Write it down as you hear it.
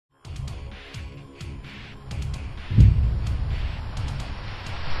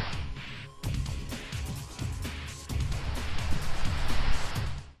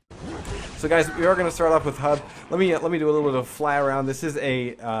So guys, we are going to start off with Hub. Let me do a little bit of fly around. This is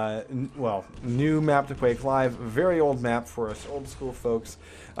a well, new map to Quake Live, very old map for us old school folks.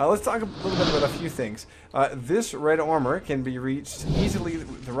 Let's talk a little bit about a few things. This red armor can be reached easily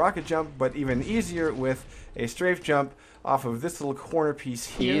with the rocket jump, but even easier with a strafe jump off of this little corner piece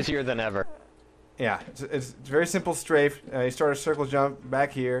here. Easier than ever. Yeah, it's very simple strafe. You start a circle jump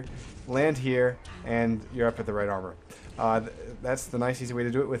back here, land here, and you're up at the red armor. That's the nice, easy way to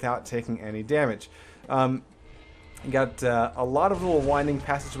do it without taking any damage. You got a lot of little winding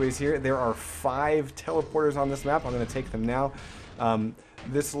passageways here. There are 5 teleporters on this map. I'm going to take them now.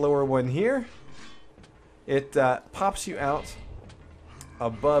 This lower one here, it pops you out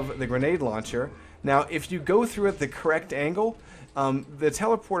above the grenade launcher. Now, if you go through at the correct angle, the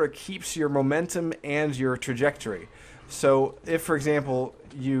teleporter keeps your momentum and your trajectory. So, if, for example,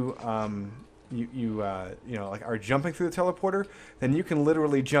 you know, like are jumping through the teleporter, then you can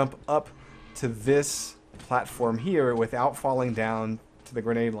literally jump up to this platform here without falling down to the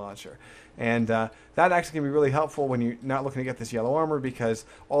grenade launcher. And that actually can be really helpful when you're not looking to get this yellow armor, because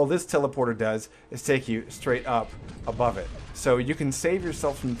all this teleporter does is take you straight up above it. So you can save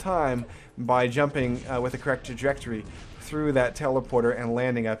yourself some time by jumping with the correct trajectory through that teleporter and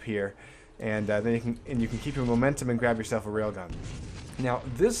landing up here. And then you can keep your momentum and grab yourself a railgun. Now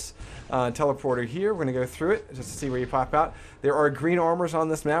this teleporter here, we're going to go through it just to see where you pop out. There are green armors on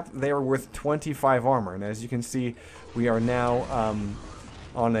this map. They are worth 25 armor. And as you can see, we are now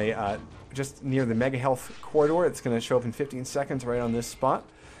on a just near the Mega Health corridor. It's going to show up in 15 seconds right on this spot.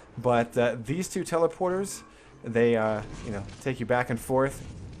 But these 2 teleporters, they you know, take you back and forth.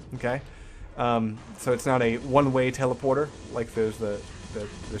 Okay, so it's not a one-way teleporter like there's the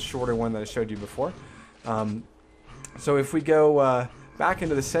shorter one that I showed you before. So if we go back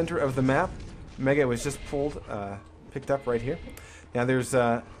into the center of the map, Mega was just picked up right here. Now there's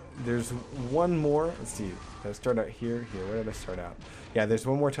one more. Let's see. Did I start out here? Here. Where did I start out? Yeah, there's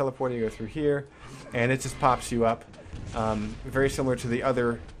one more teleporter. You go through here, and it just pops you up. Very similar to the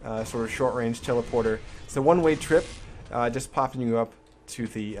other sort of short-range teleporter. It's a one-way trip, just popping you up to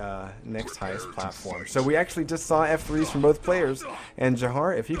the next highest platform. So we actually just saw F3s from both players. And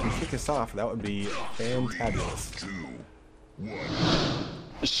Jahar, if you can kick us off, that would be fantabulous. 2, 1.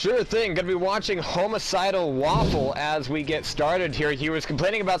 Sure thing. Gonna be watching Homicidal Waffle as we get started here. He was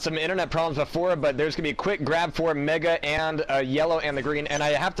complaining about some internet problems before, but there's gonna be a quick grab for Mega and yellow and the green. And I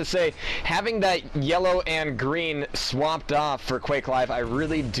have to say, having that yellow and green swapped off for Quake Live, I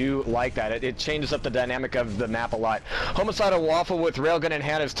really do like that. It changes up the dynamic of the map a lot. Homicidal Waffle with railgun in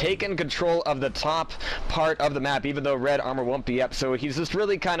hand has taken control of the top part of the map, even though red armor won't be up. So he's just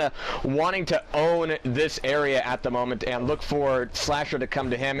really kind of wanting to own this area at the moment and look for Slasher to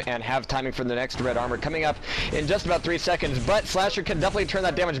come to him and have timing for the next red armor coming up in just about 3 seconds. But Slasher can definitely turn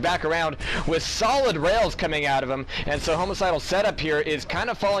that damage back around with solid rails coming out of him, and so Homicidal setup here is kind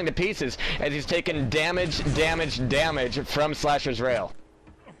of falling to pieces as he's taking damage from Slasher's rail.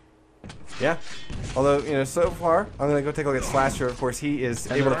 Yeah, although, you know, so far I'm gonna go take a look at Slasher. Of course, he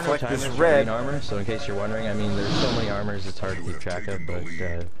is able to collect this red armor. So in case you're wondering, I mean, there's so many armors it's hard to keep track of, but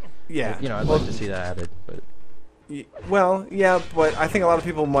yeah, you know, I'd like to see that added, but. Well, yeah, but I think a lot of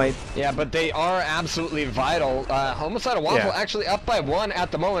people might... Yeah, but they are absolutely vital. Homicidal Waffle actually up by 1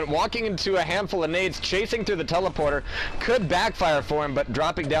 at the moment, walking into a handful of nades, chasing through the teleporter. Could backfire for him, but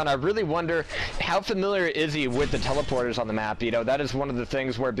dropping down. I really wonder how familiar is he with the teleporters on the map. You know, that is one of the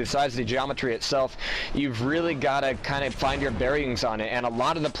things where, besides the geometry itself, you've really got to kind of find your bearings on it, and a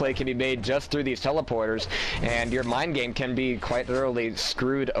lot of the play can be made just through these teleporters, and your mind game can be quite thoroughly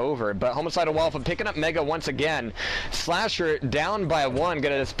screwed over. But Homicidal Waffle picking up Mega once again. Slasher down by 1,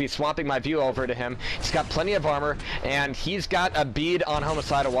 gonna just be swapping my view over to him. He's got plenty of armor, and he's got a bead on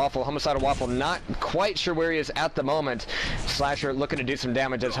Homicidal Waffle. Homicidal Waffle not quite sure where he is at the moment. Slasher looking to do some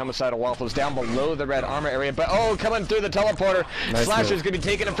damage as Homicidal Waffle is down below the red armor area, but oh, coming through the teleporter. Nice Slasher's gonna be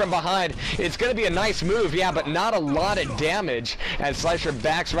taking him from behind. It's gonna be a nice move, yeah, but not a lot of damage as Slasher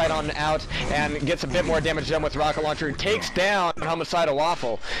backs right on out and gets a bit more damage done with rocket launcher. Takes down Homicidal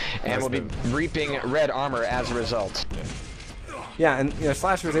Waffle, and will be reaping red armor as a result. Yeah, and you know,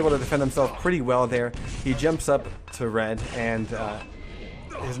 Slasher is able to defend himself pretty well there. He jumps up to red, and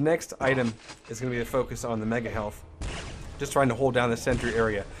his next item is going to be the focus on the Mega Health. Just trying to hold down the center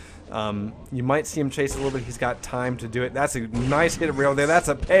area. You might see him chase a little bit. He's got time to do it. That's a nice hit rail there. That's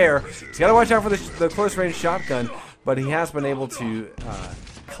a pair. He's got to watch out for the close range shotgun, but he has been able to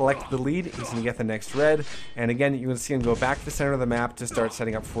collect the lead, he's going to get the next red. And again, you can see him go back to the center of the map to start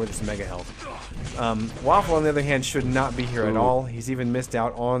setting up for this mega health. Waffle, on the other hand, should not be here at all. He's even missed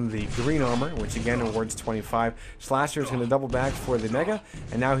out on the green armor, which again awards 25. Slasher is going to double back for the mega,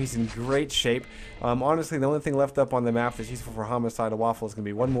 and now he's in great shape. Honestly, the only thing left up on the map that's useful for Homicidal Waffle is going to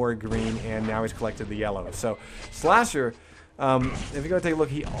be one more green, and now he's collected the yellow. So Slasher, if you go take a look,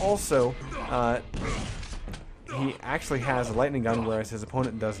 he also he actually has a lightning gun, whereas his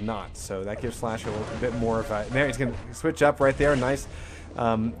opponent does not. So that gives Slasher a little bit more of a... There, he's going to switch up right there. Nice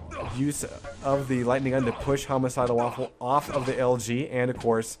use of the lightning gun to push Homicidal Waffle off of the LG and, of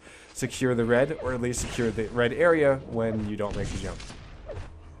course, secure the red, or at least secure the red area when you don't make the jump.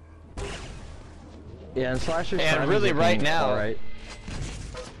 Yeah, and Slasher's and really right now... Right.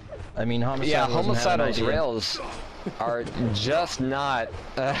 I mean, Homicidal's rails are just not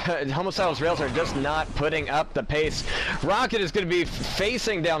Homicidal's rails are just not putting up the pace. Rocket is going to be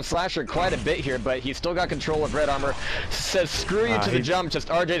facing down Slasher quite a bit here, but he's still got control of red armor. Says screw you to the jump, just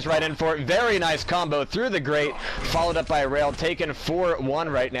RJ's right in for it. Very nice combo through the grate, followed up by a rail, taken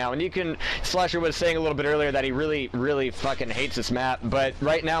 4-1 right now. And you can, Slasher was saying a little bit earlier that he really fucking hates this map, but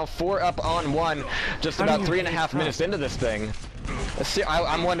right now 4 up on 1, just about 3.5 minutes into this thing.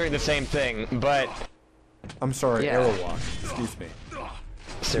 I'm wondering the same thing, but I'm sorry, Arrow Walk. Excuse me.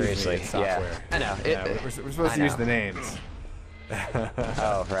 Seriously, yeah. I know. We're supposed to use the names.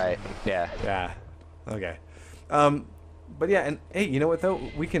 Oh, right. Yeah. Yeah. Okay. But yeah, and hey, you know what though?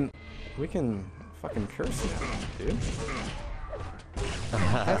 We can fucking curse now, dude.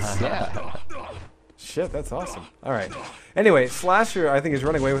 Yeah. Shit, that's awesome. All right. Anyway, Slasher, I think, is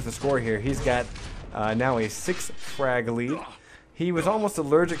running away with the score here. He's got now a 6 frag lead. He was almost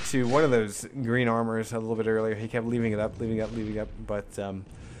allergic to one of those green armors a little bit earlier. He kept leaving it up, but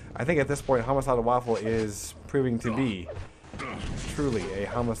I think at this point, Homicidal Waffle is proving to be truly a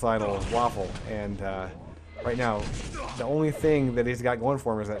Homicidal Waffle, and right now, the only thing that he's got going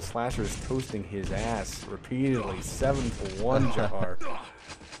for him is that Slasher is toasting his ass repeatedly. 7-1, Jahar.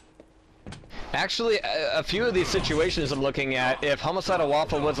 Actually, a few of these situations I'm looking at, if Homicidal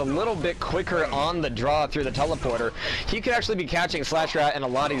Waffle was a little bit quicker on the draw through the teleporter, he could actually be catching Slasher out in a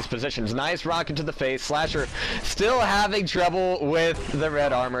lot of these positions. Nice rocket to the face. Slasher still having trouble with the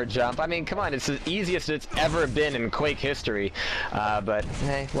red armor jump. I mean, come on, it's the easiest it's ever been in Quake history. But,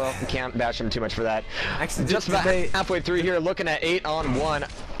 hey, well, we can't bash him too much for that. Actually, just about halfway through here, looking at 8 on 1.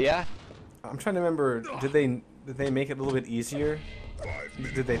 Yeah? I'm trying to remember, did they make it a little bit easier?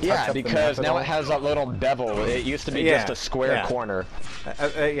 Did they touch up because the map now it has that little bevel. It used to be just a square corner.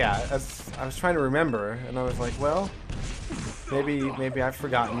 I was trying to remember, and I was like, well, maybe I've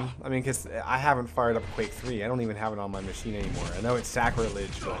forgotten. I mean, because I haven't fired up Quake 3. I don't even have it on my machine anymore. I know it's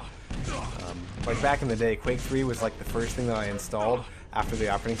sacrilege, but like back in the day, Quake 3 was like the first thing that I installed after the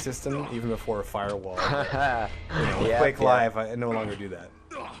operating system, even before a firewall. But, you know, with Quake Live, I no longer do that.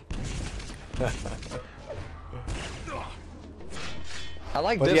 I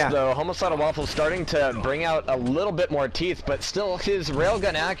like this though. Homicidal Waffle's starting to bring out a little bit more teeth, but still his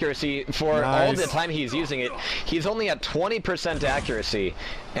railgun accuracy for all the time he's using it, he's only at 20% accuracy.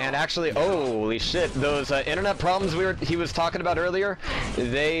 And actually, holy shit, those internet problems he was talking about earlier,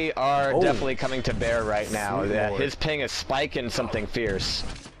 they are definitely coming to bear right now. His ping is spiking something fierce.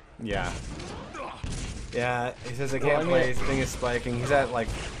 Yeah. Yeah, he says I can't play, his ping is spiking. He's at like,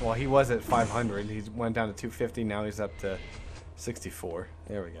 well, he was at 500. He went down to 250, now he's up to 64.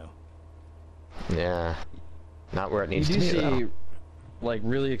 There we go. Yeah. Not where it needs to be. You do see, like,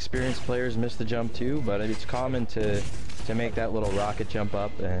 really experienced players miss the jump too, but it's common to make that little rocket jump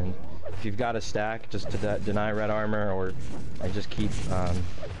up, and if you've got a stack, just to deny red armor, or just keep,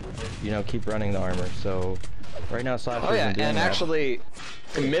 you know, keep running the armor. So right now, Slasher isn't doing and that. Actually,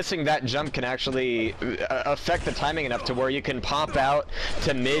 missing that jump can actually affect the timing enough to where you can pop out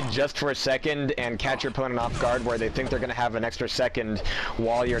to mid just for a second and catch your opponent off guard where they think they're going to have an extra second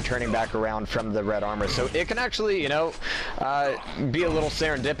while you're turning back around from the red armor. So it can actually, you know, be a little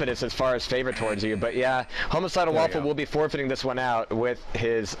serendipitous as far as favor towards you. But yeah, Homicidal Waffle will be forfeiting this one out with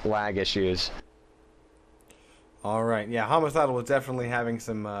his lag issues. All right, yeah, Homicidal was definitely having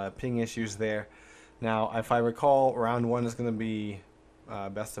some ping issues there. Now, if I recall, round 1 is going to be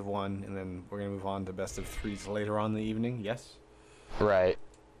best of 1, and then we're going to move on to best of 3s later on in the evening, yes? Right.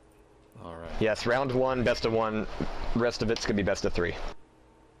 All right. Yes, round 1, best of 1, rest of it's going to be best of 3.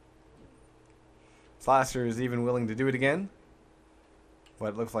 Slasher is even willing to do it again, but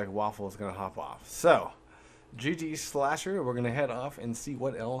it looks like Waffle is going to hop off. So, GG Slasher, we're going to head off and see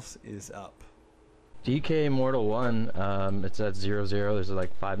what else is up. DK Immortal 1, it's at 0-0, there's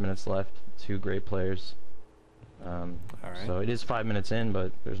like 5 minutes left. 2 great players. right. So it is 5 minutes in,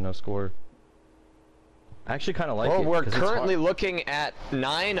 but there's no score. I actually kind of like Well, it. we're 'cause it's currently hard. looking at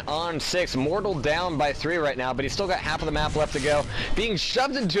 9-on-6. Mortal down by 3 right now, but he's still got half of the map left to go. Being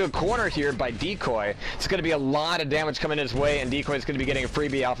shoved into a corner here by Decoy. It's going to be a lot of damage coming his way, and Decoy is going to be getting a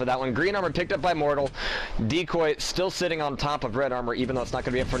freebie off of that one. Green armor picked up by Mortal. Decoy still sitting on top of red armor, even though it's not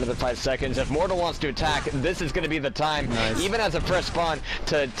going to be up for another 5 seconds. If Mortal wants to attack, this is going to be the time, even as a fresh spawn,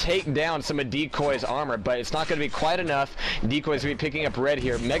 to take down some of Decoy's armor, but it's not going to be quite enough. Decoy's going to be picking up red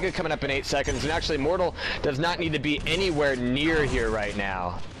here. Mega coming up in 8 seconds, and actually Mortal does not need to be anywhere near here right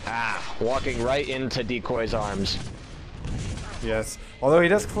now. Walking right into Decoy's arms. Yes. Although he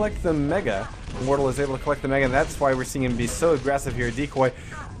does collect the Mega, Mortal is able to collect the Mega, and that's why we're seeing him be so aggressive here. Decoy,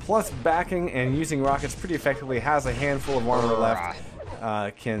 plus backing and using rockets pretty effectively, has a handful of armor left.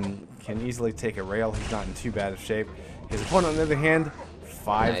 Can easily take a rail. He's not in too bad of shape. His opponent, on the other hand,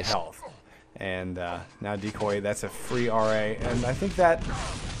 5 health. And now Decoy, that's a free RA. And I think that,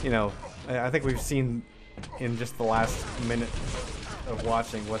 you know, I think we've seen in just the last minute of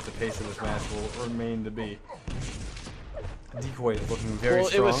watching what the pace of this match will remain to be. Decoy is looking very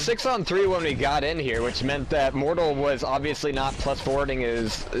strong. Well, it was 6-on-3 when we got in here, which meant that Mortal was obviously not plus forwarding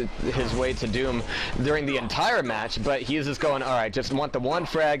his way to Doom during the entire match, but he's just going, all right, just want the one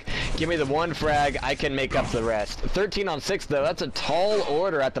frag, give me the one frag, I can make up the rest. 13-on-6 though, that's a tall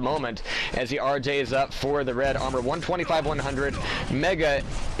order at the moment as the RJ is up for the red armor. 125-100. Mega,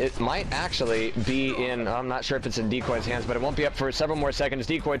 it might actually be in, I'm not sure if it's in Decoy's hands, but it won't be up for several more seconds.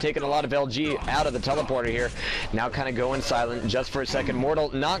 Decoy taking a lot of LG out of the teleporter here. Now kind of going silent just for a second. Mortal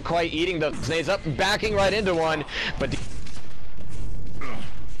not quite eating the snails up, backing right into one, but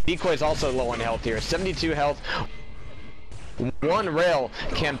Decoy's also low on health here. 72 health. One rail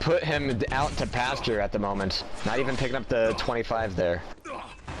can put him out to pasture at the moment. Not even picking up the 25 there.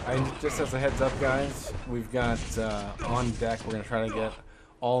 And just as a heads up, guys, we've got on deck, we're going to try to get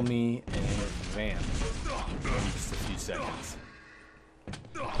All Me and Van in just a few seconds.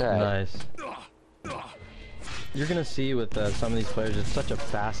 Nice. You're gonna see with some of these players, it's such a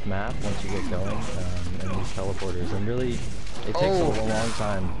fast map once you get going, and these teleporters, and really, it takes a long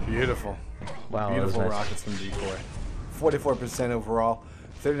time. Beautiful. Wow, Beautiful nice. rockets from Decoy. 44% overall,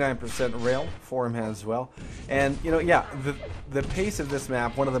 39% rail for him as well. And, you know, yeah, the pace of this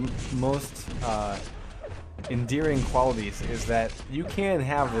map, one of the most endearing qualities is that you can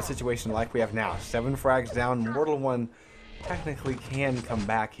have the situation like we have now. 7 frags down, Mortal 1 technically can come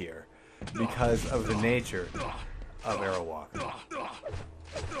back here because of the nature of Arrow Walker.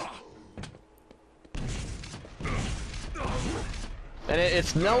 And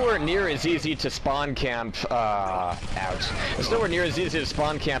it's nowhere near as easy to spawn camp, it's nowhere near as easy to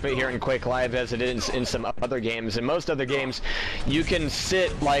spawn camp it here in Quake Live as it is in some other games. In most other games, you can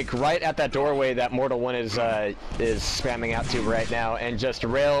sit like right at that doorway that Mortal 1 is spamming out to right now and just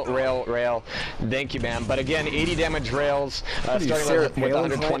rail, rail, rail. Thank you, man. But again, 80 damage rails, starting with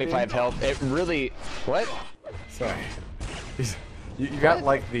 125 health. It really, what? Sorry. You got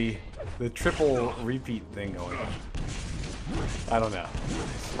like the triple repeat thing going on. I don't know.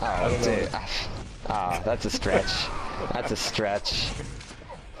 That's a stretch. That's a stretch.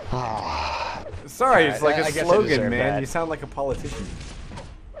 Sorry, it's like I a guess I slogan, deserve man. that. You sound like a politician.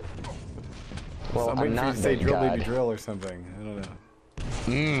 Well, I'm I'm waiting for you not to say thank drill God. baby drill or something. I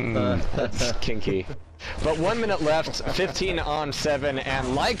don't know. That's kinky. But 1 minute left, 15-on-7,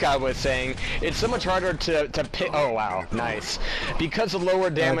 and like I was saying, it's so much harder to pick. Oh wow, nice. Because of lower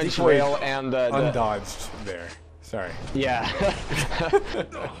damage Decoy rail and the undodged there. Sorry. yeah.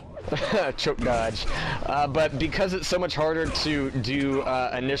 Choke dodge. But because it's so much harder to do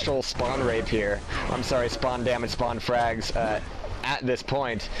initial spawn rape here, I'm sorry, spawn damage, spawn frags at this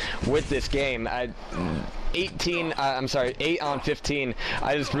point with this game, 8 on 15,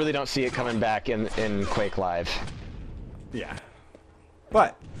 I just really don't see it coming back in Quake Live. Yeah.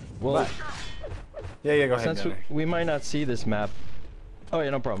 But. Well, Yeah, go ahead. since Danny. we might not see this map. Oh yeah,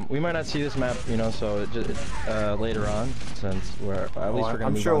 no problem. We might not see this map, you know, so it just, later on, since we're at least we're gonna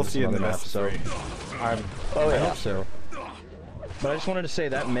I'm move sure on we'll to see it some in the other maps. best So of 3. I hope so. But I just wanted to say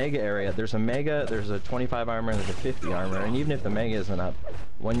that Mega area, there's a Mega, there's a 25 armor, and there's a 50 armor, and even if the Mega isn't up,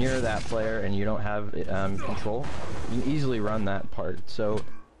 when you're that player and you don't have control, you can easily run that part. So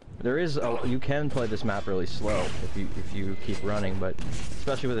there is you can play this map really slow if you keep running, but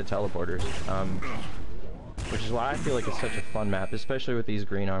especially with the teleporters, which is why I feel like it's such a fun map, especially with these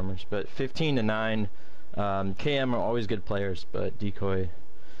green armors. But 15-9, KM are always good players, but Decoy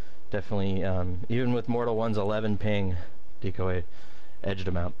definitely, even with Mortal 1's 11 ping, Decoy edged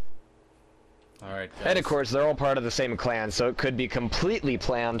him out. All right, guys. And of course, they're all part of the same clan, so it could be completely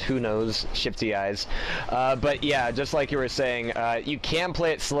planned. Who knows? Shifty eyes. But yeah, just like you were saying, you can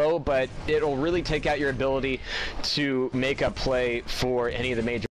play it slow, but it'll really take out your ability to make a play for any of the major